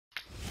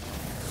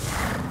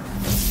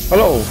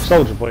Hello,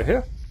 Soldier Boy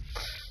here.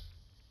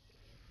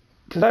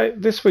 Today,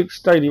 this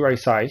week's Daily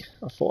Race A,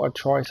 I thought I'd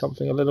try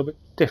something a little bit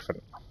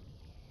different.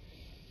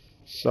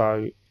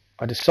 So,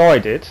 I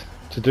decided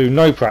to do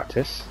no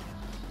practice.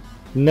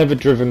 Never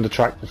driven the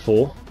track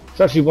before. It's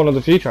actually one of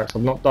the few tracks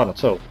I've not done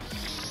at all.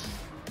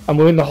 And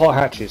we're in the hot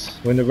hatches.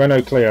 We're in the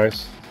Renault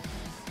Clios.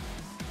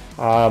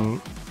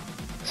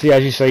 See,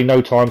 as you see,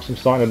 no times. I'm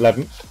starting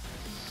 11th.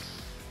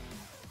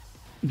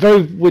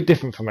 Very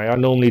different for me. I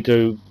normally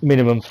do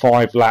minimum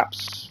 5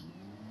 laps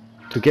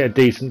to get a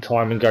decent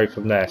time and go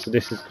from there. So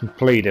this is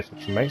completely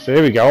different for me. So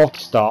here we go. Off the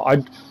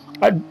start.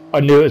 I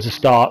knew it was a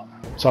start,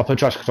 so I put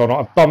traction control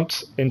on. I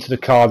bumped into the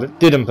car that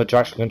didn't put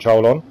traction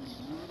control on,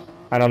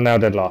 and I'm now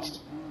dead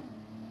last.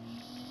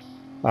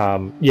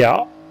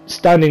 Yeah,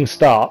 standing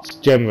starts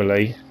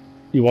generally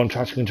you want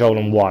traction control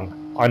on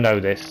 1. I know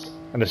this,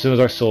 and as soon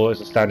as I saw it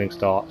as a standing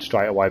start,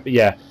 straight away. But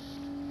yeah,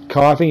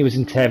 car, I think he was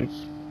in 10th,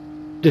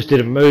 just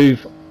didn't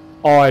move.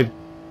 I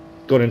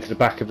got into the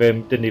back of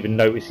him, didn't even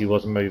notice he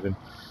wasn't moving.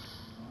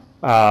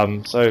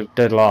 So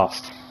dead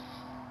last.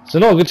 So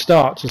not a good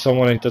start to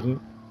someone who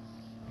doesn't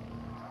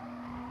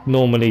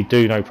normally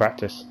do no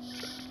practice.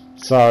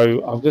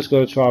 So I'm just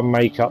going to try and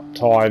make up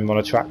time on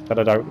a track that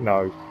I don't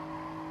know,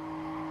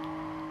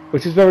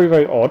 which is very,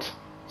 very odd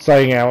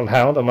saying out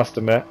loud, I must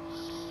admit.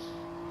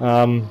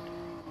 The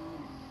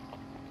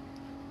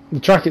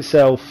track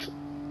itself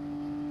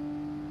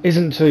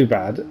isn't too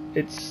bad.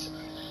 It's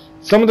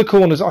some of the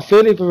corners, I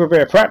feel if with a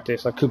bit of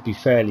practice I could be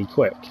fairly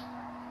quick.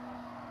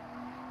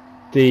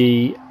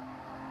 The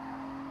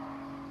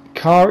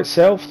car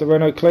itself, the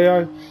Renault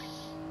Clio,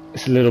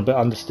 it's a little bit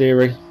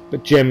understeery,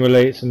 but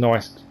generally it's a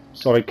nice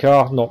solid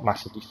car, not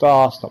massively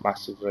fast, not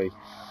massively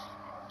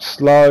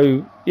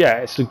slow. Yeah,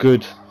 it's a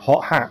good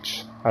hot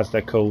hatch, as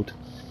they're called.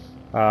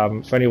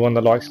 For anyone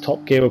that likes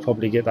Top Gear will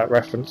probably get that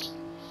reference.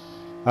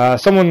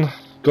 Someone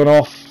gone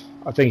off,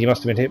 I think he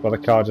must have been hit by the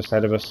car just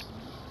ahead of us.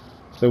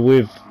 So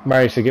we've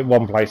managed to get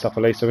one place up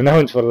at least, so we're now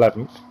into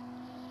 11th.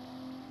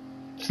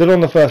 Still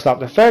on the first lap.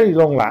 They're fairly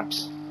long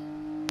laps,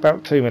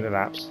 about 2-minute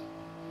laps.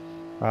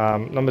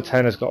 Number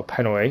 10 has got a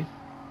penalty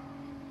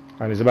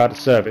and is about to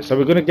serve it, so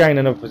we're going to gain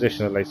another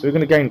position at least. So we're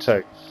going to gain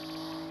 2,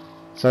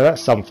 so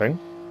that's something.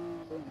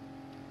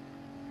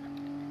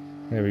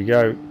 There we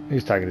go.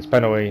 He's taking his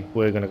penalty.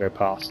 We're going to go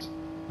past.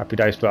 Happy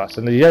days to us.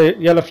 And the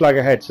yellow flag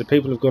ahead, so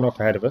people have gone off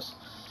ahead of us.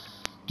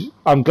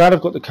 I'm glad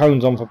I've got the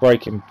cones on for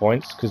braking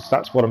points, because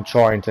that's what I'm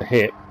trying to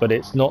hit, but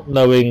it's not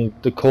knowing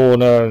the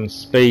corner and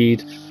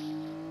speed.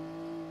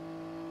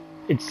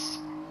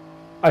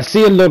 I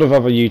see a lot of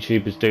other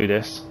YouTubers do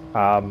this.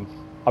 I'm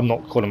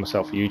not calling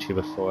myself a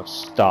YouTuber for a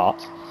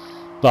start,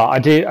 but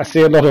I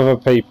see a lot of other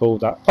people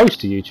that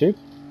post to YouTube.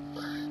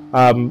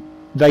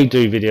 They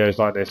do videos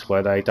like this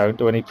where they don't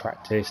do any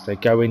practice, they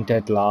go in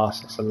dead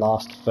last, it's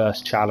the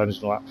first challenge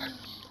and all that.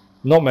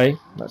 Not me,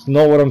 that's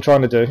not what I'm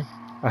trying to do.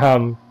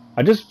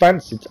 I just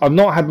fancied, I've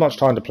not had much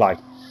time to play.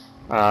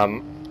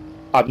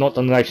 I've not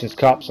done the Nations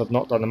Cups, I've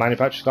not done the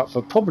Manufacturers Cups,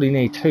 I probably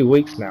need 2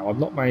 weeks now. I've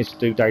not managed to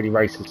do daily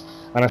races,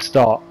 and I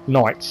start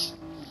nights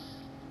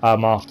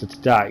after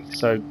today.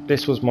 So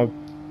this was my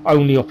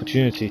only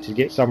opportunity to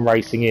get some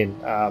racing in.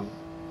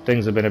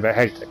 Things have been a bit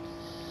hectic.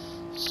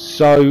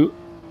 So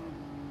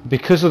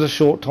because of the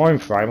short time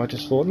frame, I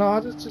just thought, no,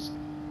 let's just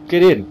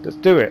get in, let's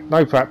do it.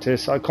 No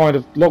practice. I kind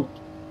of logged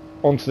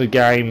onto the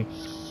game.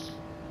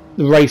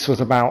 The race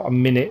was about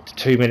 1 minute to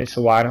 2 minutes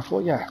away, and I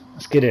thought, yeah,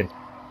 let's get in.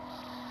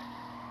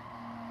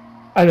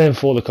 And then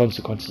for the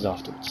consequences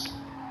afterwards.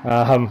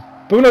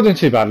 But we're not doing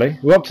too badly.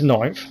 We're up to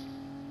 9th.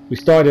 We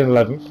started in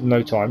 11th from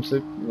no time, so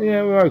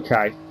yeah, we're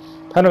okay.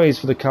 Penalties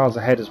for the cars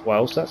ahead as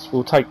well, so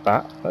we'll take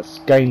that. That's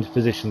gained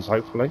positions,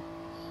 hopefully.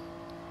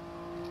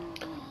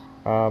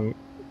 But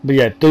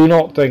yeah, do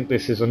not think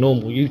this is a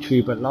normal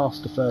YouTuber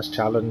last the first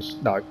challenge.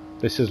 No,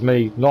 this is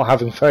me not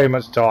having very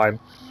much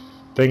time,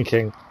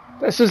 thinking,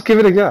 let's just give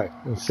it a go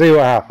and see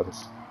what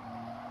happens.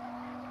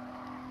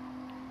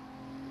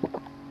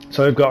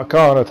 So we've got a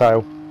car on a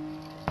tail.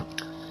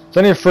 It's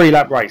only a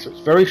 3-lap race, so it's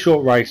a very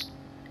short race,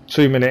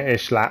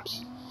 2-minute-ish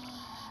laps.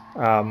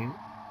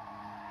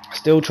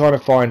 Still trying to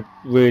find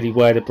really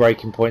where the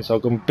braking points are.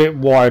 I've gone a bit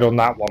wide on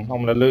that one. I'm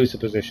going to lose the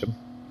position.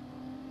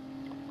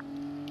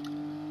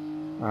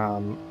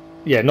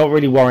 Yeah, not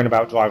really worrying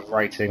about driver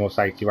rating or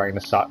safety rating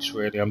as such,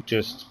 really. I'm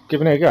just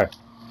giving it a go.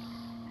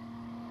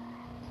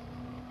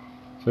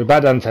 So we're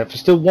back down to 10th. We're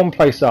still 1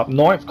 place up.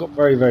 9th got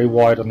very, very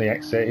wide on the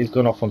exit. He's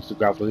gone off onto the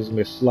gravel. He's going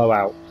to be a slow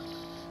out.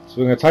 So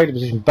we're going to take the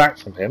position back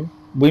from him.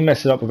 We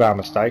messed it up with our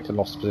mistake and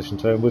lost the position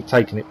to him. We've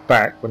taken it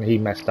back when he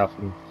messed up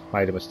and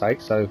made a mistake.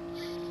 So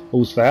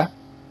all's fair.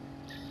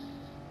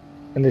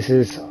 And this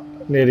is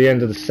near the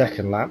end of the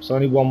 2nd lap. So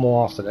only 1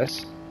 more after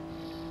this.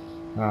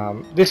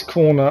 This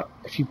corner,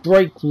 if you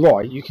brake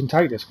right, you can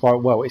take this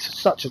quite well. It's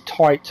such a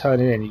tight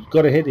turning in. You've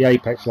got to hit the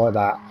apex like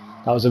that.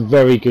 That was a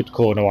very good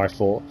corner, I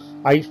thought.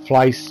 8th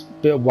place,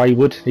 bit of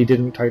wayward. He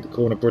didn't take the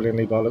corner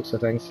brilliantly by the looks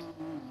of things.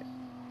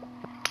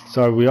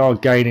 So we are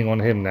gaining on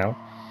him now.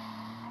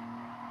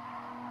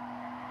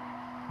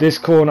 This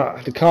corner,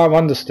 the car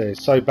understeers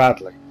so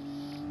badly.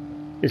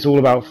 It's all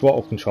about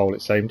throttle control,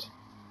 it seemed.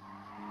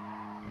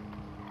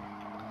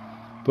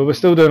 But we're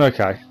still doing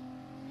okay.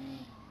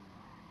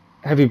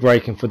 Heavy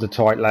braking for the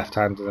tight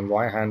left-hander and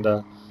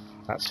right-hander.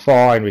 That's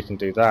fine, we can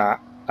do that.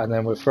 And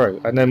then we're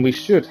through. And then we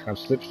should have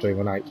slipstream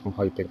on 8th, I'm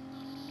hoping.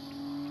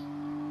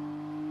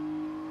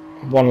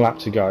 1 lap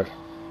to go.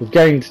 We've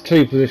gained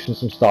 2 positions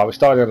from start. We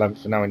started in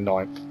 11th, we're now in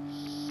 9th.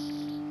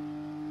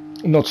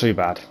 Not too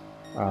bad.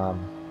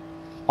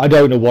 I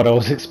don't know what I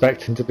was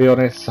expecting, to be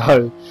honest,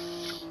 so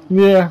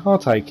yeah, I'll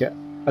take it.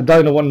 I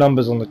don't know what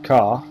numbers on the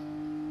car,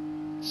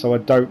 so I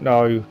don't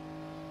know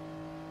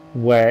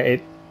where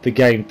the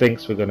game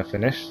thinks we're going to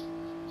finish,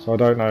 so I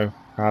don't know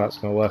how that's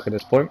going to work at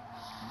this point.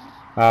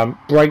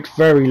 Braked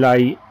very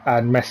late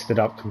and messed it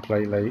up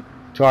completely,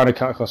 trying to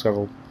cut across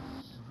gravel,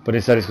 but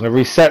instead it's going to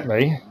reset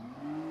me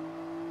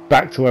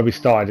back to where we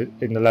started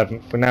in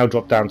 11th. We're now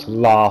dropped down to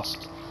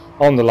last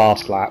on the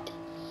last lap.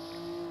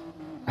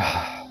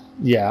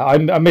 Yeah, I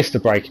missed the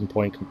braking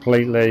point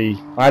completely.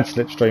 I had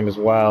slipstream as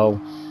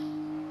well.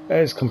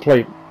 It's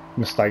complete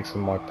mistakes on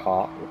my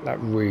part.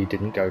 That really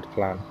didn't go to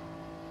plan.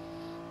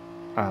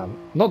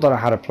 Not that I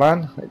had a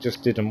plan, it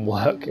just didn't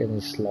work in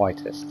the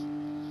slightest.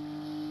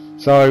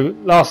 So,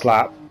 last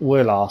lap,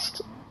 we're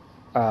last.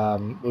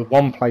 We're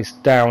 1 place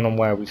down on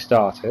where we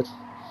started.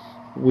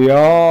 We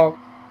are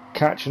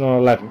catching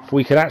on 11th.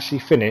 We can actually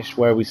finish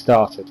where we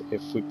started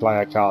if we play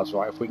our cards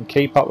right. If we can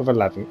keep up with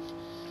 11th,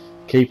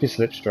 keep his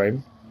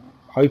slipstream,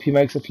 hope he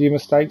makes a few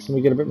mistakes and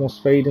we get a bit more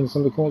speed in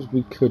some of the corners,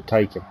 we could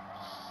take him.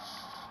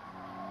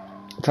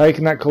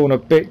 Taking that corner a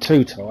bit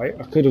too tight,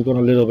 I could have gone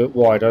a little bit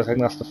wider. I think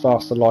that's the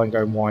faster line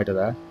going wider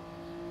there.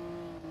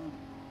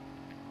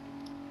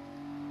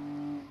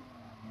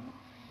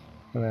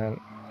 And then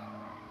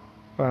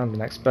around the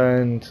next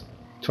bend,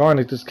 trying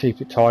to just keep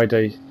it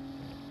tidy,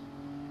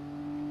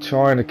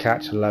 trying to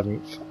catch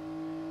 11th.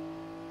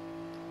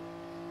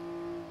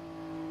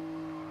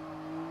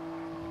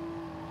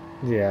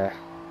 Yeah,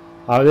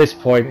 at this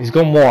point he's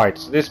gone wide.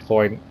 So at this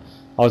point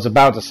I was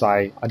about to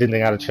say I didn't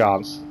think I had a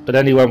chance, but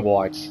then he went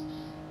wide.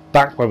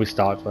 Back where we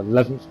started, for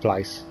 11th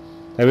place.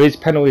 There is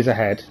penalties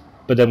ahead,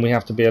 but then we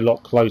have to be a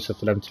lot closer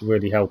for them to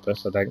really help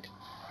us, I think.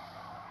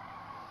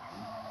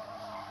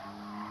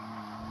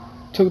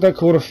 Took that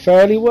corner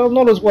fairly well,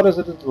 not as well as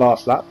I did the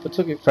last lap, but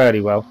took it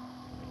fairly well.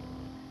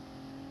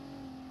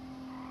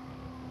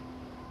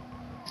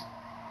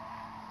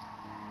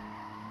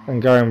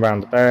 And going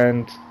round the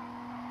bend.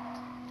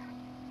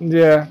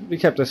 Yeah, we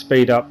kept the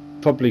speed up,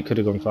 probably could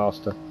have gone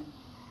faster.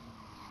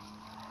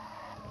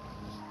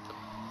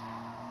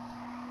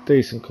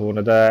 Decent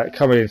corner there,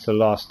 coming into the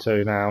last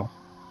 2 now.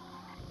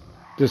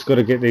 Just got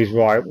to get these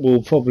right.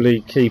 We'll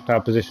probably keep our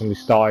position we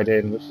started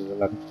in, which is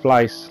 11th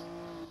place.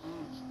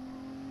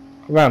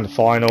 Around the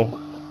final.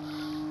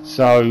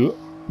 So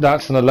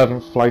that's an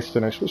 11th place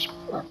finish, which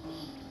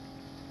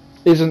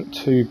isn't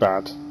too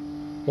bad.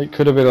 It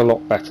could have been a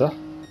lot better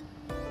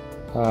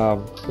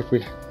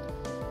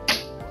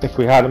if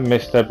we hadn't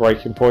missed their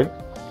braking point.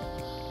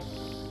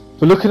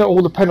 But looking at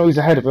all the penalties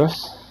ahead of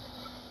us,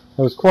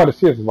 there was quite a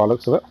few of them by the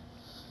looks of it.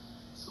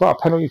 It's quite a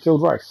penalty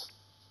filled race.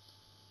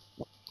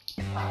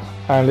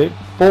 And it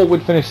thought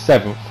we'd finish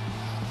 7th.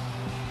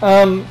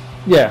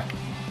 Yeah.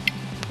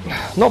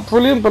 Not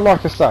brilliant, but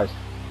like I say,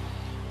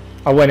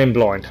 I went in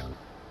blind.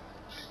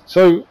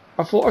 So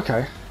I thought,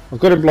 okay, I've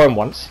got in blind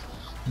once.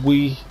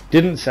 We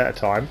didn't set a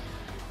time.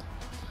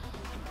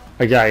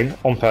 Again,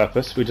 on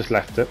purpose, we just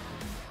left it.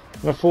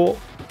 And I thought,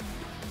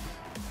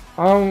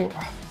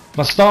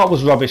 my start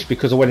was rubbish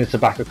because I went into the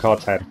back of car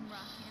 10.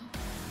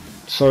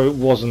 So it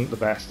wasn't the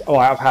best. Oh,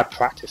 I've had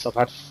practice. I've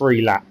had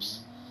 3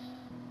 laps.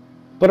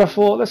 But I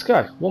thought, let's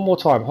go. One more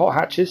time. Hot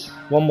hatches.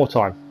 One more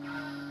time.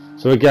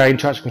 So again,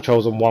 traction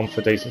controls on 1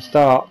 for a decent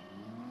start.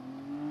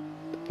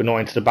 We're not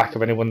into the back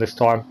of anyone this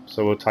time.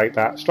 So we'll take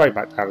that straight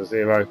back down to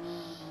 0.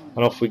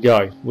 And off we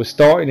go. We're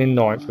starting in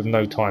 9th with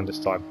no time this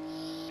time.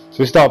 So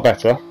we start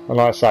better. And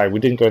like I say, we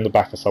didn't go in the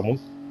back of someone.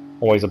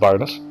 Always a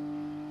bonus.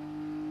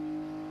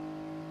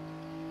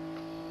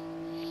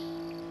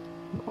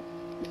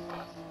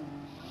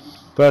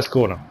 First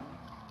corner.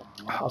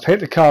 I've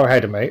hit the car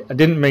ahead of me. I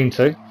didn't mean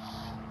to.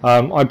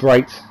 I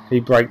braked. He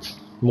braked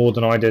more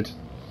than I did.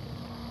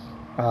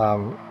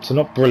 So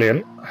not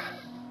brilliant.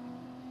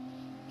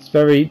 It's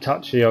very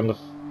touchy on the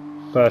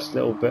first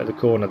little bit of the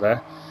corner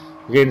there.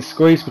 We're getting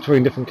squeezed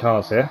between different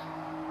cars here.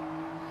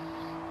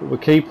 But we're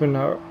keeping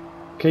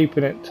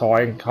it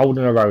tight and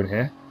holding our own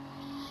here.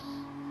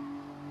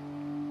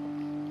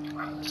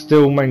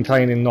 Still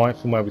maintaining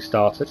 9th from where we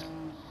started.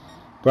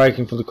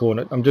 Braking for the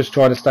corner. I'm just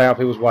trying to stay out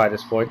people's way at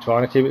this point,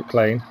 trying to keep it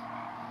clean,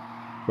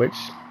 which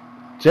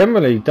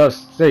generally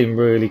does seem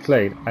really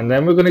clean. And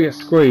then we're going to get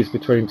squeezed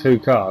between 2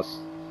 cars,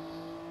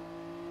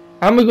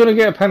 and we're going to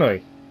get a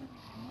penalty.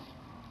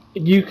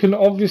 You can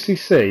obviously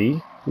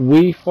see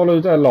we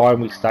followed a line,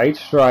 we stayed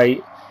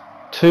straight.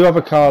 2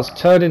 other cars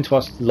turned into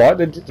us like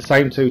they did the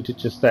same 2 did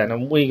just then,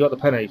 and we got the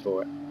penalty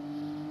for it.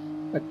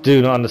 I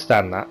do not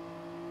understand that.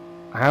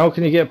 How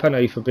can you get a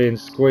penalty for being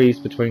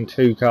squeezed between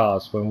 2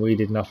 cars when we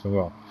did nothing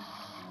wrong?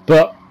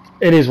 But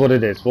it is what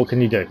it is. What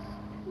can you do?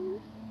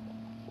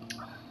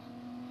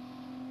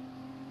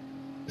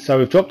 So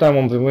we've dropped down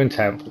 1 in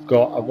 10th. We've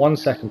got a 1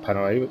 second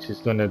penalty, which is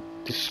going to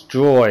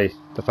destroy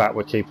the fact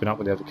we're keeping up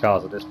with the other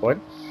cars at this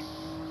point.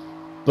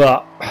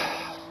 But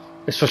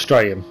it's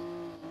frustrating.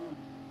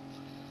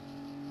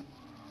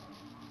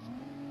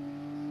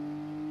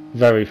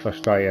 Very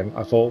frustrating.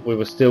 I thought we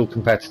were still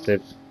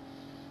competitive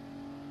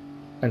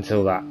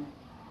until that.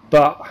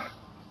 But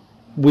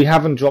we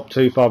haven't dropped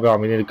too far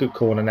behind. We need a good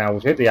corner now.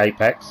 We've hit the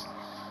apex,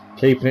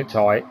 keeping it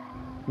tight.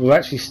 We're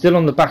actually still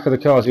on the back of the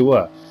cars we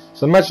were.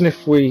 So imagine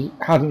if we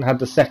hadn't had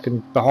the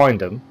second behind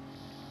them,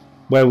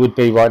 where we'd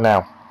be right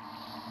now.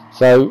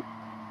 So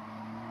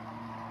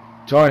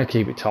trying to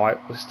keep it tight.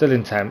 We're still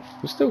in 10th.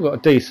 We've still got a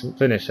decent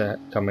finisher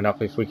coming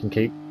up if we can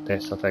keep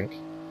this, I think.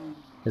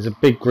 There's a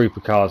big group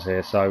of cars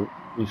here, so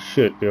we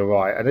should be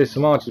alright. And there's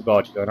some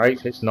argy-bargy going.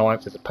 8th hits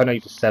 9th. There's a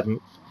penalty for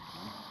 7th.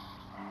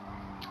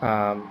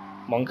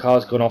 One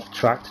car's gone off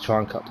track to try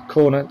and cut the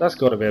corner. That's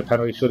got to be a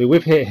penalty, surely.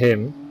 We've hit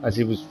him as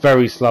he was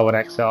very slow on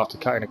exit after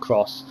cutting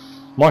across.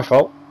 My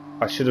fault.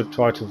 I should have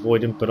tried to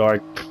avoid him, but I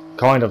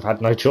kind of had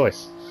no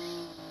choice.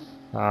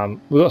 We've got a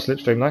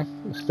slipstream though.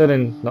 We're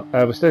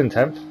still in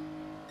 10th.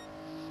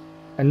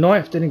 And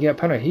 9th didn't get a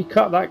penalty. He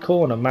cut that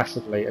corner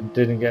massively and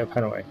didn't get a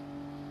penalty.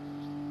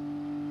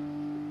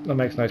 That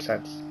makes no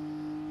sense.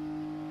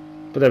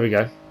 But there we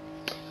go.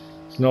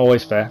 It's not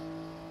always fair.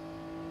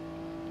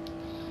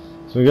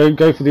 So we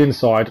go for the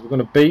inside. We're going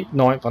to beat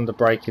 9th under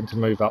braking to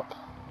move up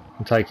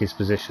and take his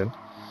position.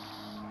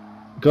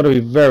 Got to be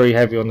very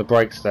heavy on the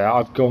brakes there.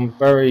 I've gone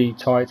very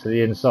tight to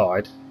the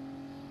inside.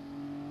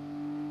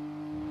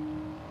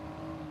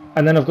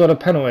 And then I've got a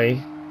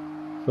penalty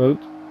for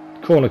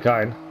corner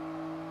cutting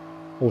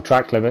or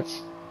track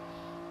limits.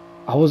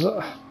 I was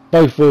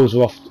both wheels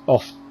were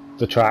off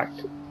the track.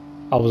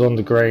 I was on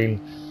the green.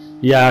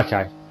 Yeah,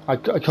 okay. I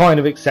kind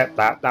of accept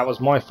that. That was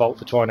my fault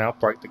for trying to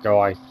outbrake the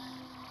guy.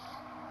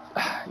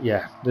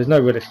 Yeah, there's no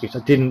real excuse. I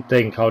didn't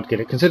think I'd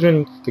get it,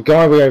 considering the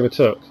guy we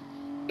overtook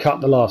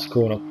cut the last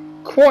corner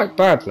quite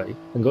badly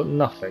and got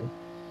nothing.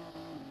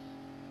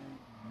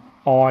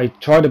 I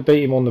tried to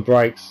beat him on the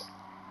brakes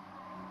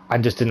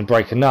and just didn't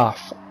brake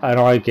enough, and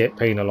I get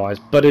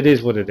penalised. But it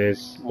is what it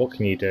is. What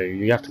can you do?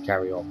 You have to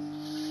carry on.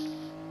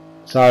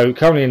 So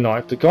currently in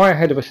 9th. The guy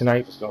ahead of us in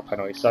 8th has got a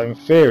penalty, so in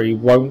theory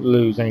won't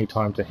lose any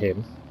time to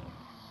him.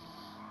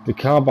 The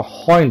car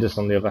behind us,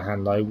 on the other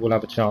hand, though, will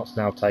have a chance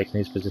now of taking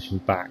his position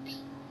back.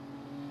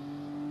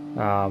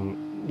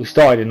 We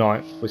started in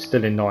 9th. We're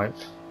still in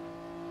 9th.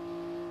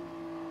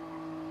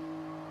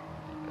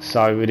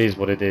 So it is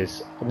what it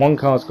is. One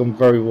car's gone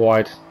very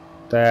wide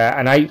there,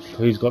 and 8th,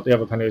 who's got the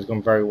other penalty, has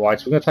gone very wide.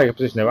 So we're going to take a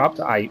position there. We're up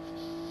to 8th.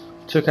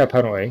 Took our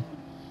penalty.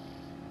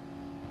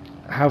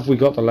 Have we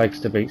got the legs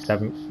to beat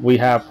 7th? We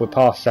have. We're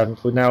past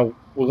 7th. We're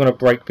going to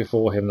brake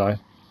before him though.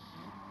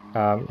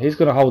 He's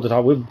going to hold it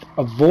up. We've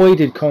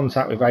avoided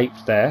contact with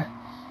 8th there.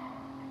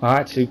 I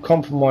had to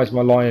compromise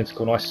my line into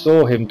corner. I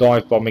saw him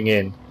dive bombing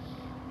in,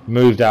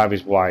 moved out of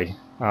his way.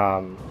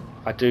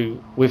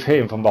 We've hit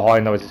him from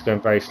behind though as he's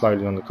going very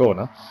slowly on the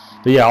corner.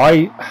 But yeah,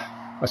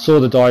 I saw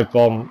the dive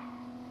bomb.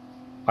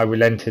 I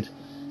relented.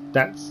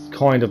 That's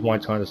kind of my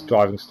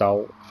driving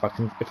style.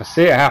 If I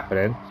see it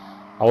happening,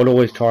 I will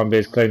always try and be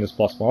as clean as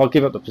possible. I'll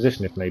give up the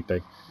position if need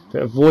be. If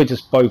it avoids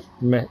us both,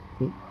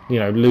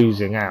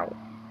 losing out,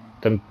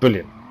 then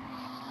brilliant.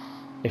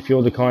 If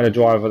you're the kind of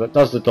driver that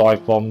does the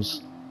dive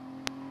bombs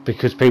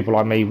because people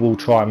like me will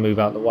try and move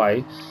out the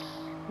way,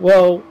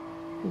 well,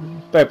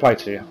 fair play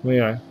to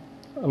you.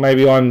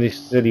 Maybe I'm the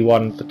silly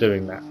one for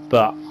doing that,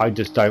 but I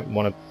just don't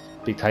want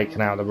to be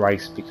taken out of the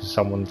race because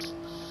someone's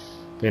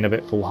being a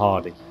bit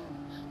foolhardy.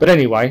 But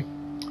anyway,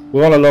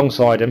 we're on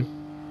alongside him.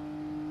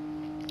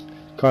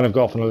 Kind of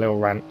got off on a little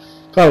rant.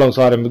 Kind of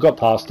alongside him, we've got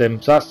past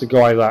him. So that's the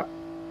guy that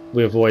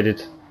we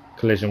avoided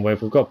collision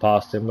with. We've got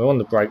past him. We're on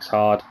the brakes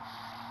hard.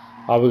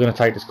 We're going to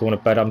take this corner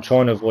better. I'm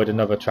trying to avoid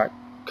another track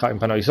cutting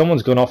penalty.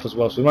 Someone's gone off as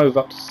well, so we move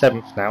up to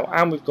 7th now,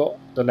 and we've got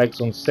the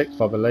legs on 6th,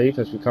 I believe,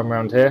 as we come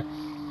around here.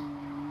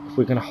 If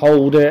we can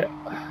hold it,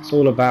 it's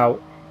all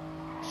about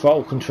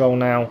throttle control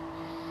now.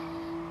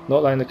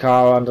 Not letting the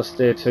car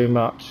understeer too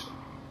much.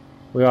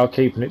 We are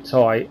keeping it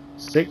tight.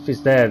 6th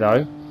is there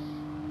though.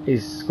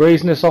 He's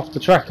squeezing us off the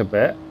track a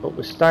bit, but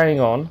we're staying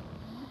on.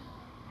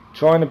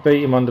 Trying to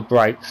beat him under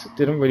brakes. It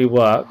didn't really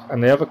work,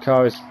 and the other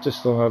car is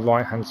just on the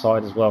right hand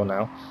side as well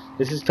now.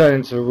 This is turning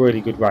into a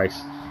really good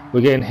race.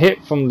 We're getting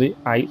hit from the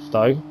 8th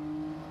though.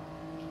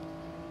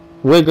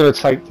 We're going to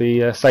take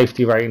the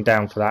safety rating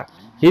down for that.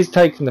 He's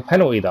taking the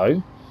penalty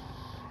though,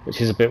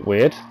 which is a bit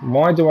weird.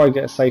 Why do I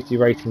get a safety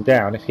rating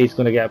down if he's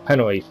going to get a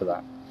penalty for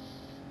that?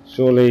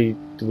 Surely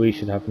we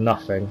should have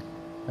nothing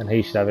and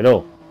he should have it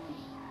all.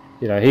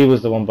 He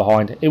was the one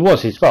behind it. It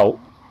was his fault,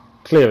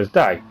 clear as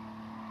day.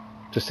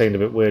 Just seemed a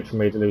bit weird for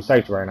me to lose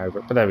safety rating over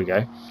it, but there we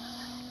go.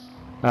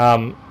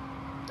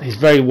 He's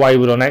very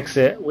wayward on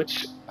exit,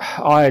 which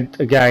I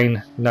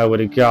again know where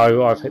to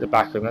go. I've hit the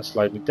back of him, that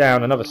slowed me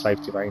down. Another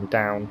safety rating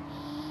down.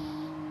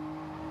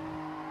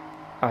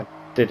 I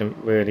didn't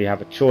really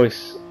have a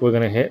choice. We're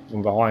going to hit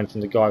from behind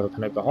from the guy with a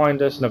penalty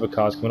behind us. Another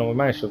car's coming on. We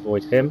managed to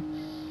avoid him.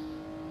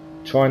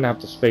 trying to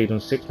have the speed on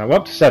 6th now. We're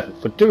up to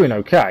 7th. We're doing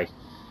okay.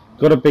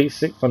 Got to beat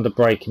 6th under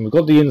braking. We've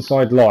got the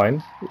inside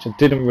line, which I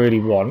didn't really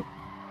want.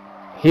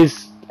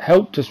 His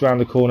helped us round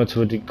the corner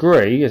to a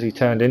degree as he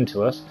turned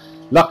into us.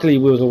 Luckily,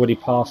 we was already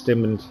past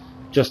him and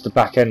just the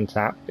back end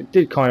tap. It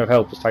did kind of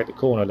help us take the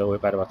corner a little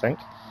bit better, I think.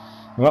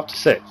 We're up to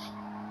 6th.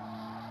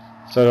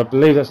 So I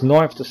believe that's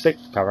 9th to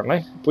 6th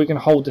currently. If we can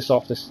hold this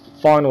off, this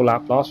final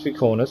lap, last 3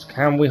 corners,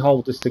 can we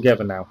hold this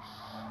together now?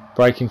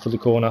 Braking for the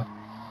corner.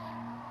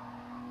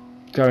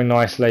 Going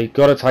nicely.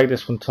 Got to take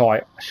this one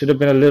tight. Should have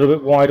been a little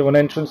bit wider on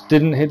entrance.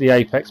 Didn't hit the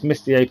apex.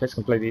 Missed the apex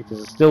completely.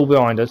 There's still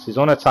behind us. He's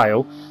on a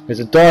tail.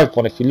 There's a dive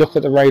bomb. If you look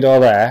at the radar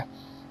there,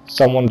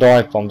 someone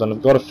dive bombed. And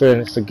I've got a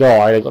feeling it's the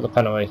guy. They got the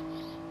penalty.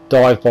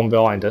 Dive bomb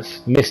behind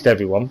us. Missed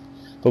everyone.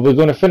 But we're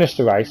going to finish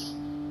the race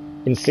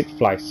in 6th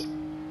place.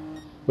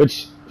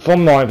 Which,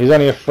 from 9th, is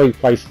only a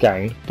 3-place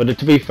gain. But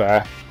to be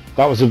fair,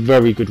 that was a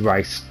very good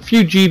race. A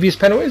few dubious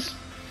penalties.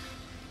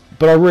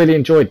 But I really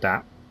enjoyed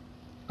that.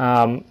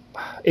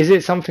 Is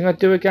it something I'd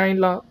do again,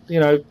 like, you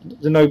know,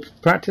 the no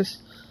practice?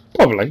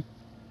 Probably.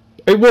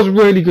 It was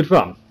really good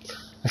fun,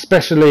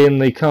 especially in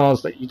the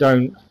cars that you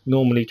don't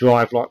normally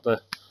drive, like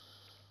the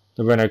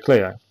Renault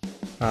Clio.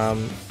 But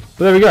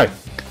there we go.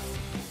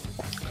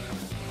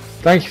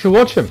 Thank you for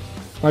watching.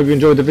 Hope you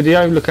enjoyed the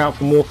video. Look out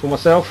for more for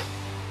myself,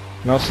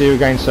 and I'll see you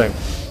again soon.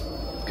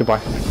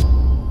 Goodbye.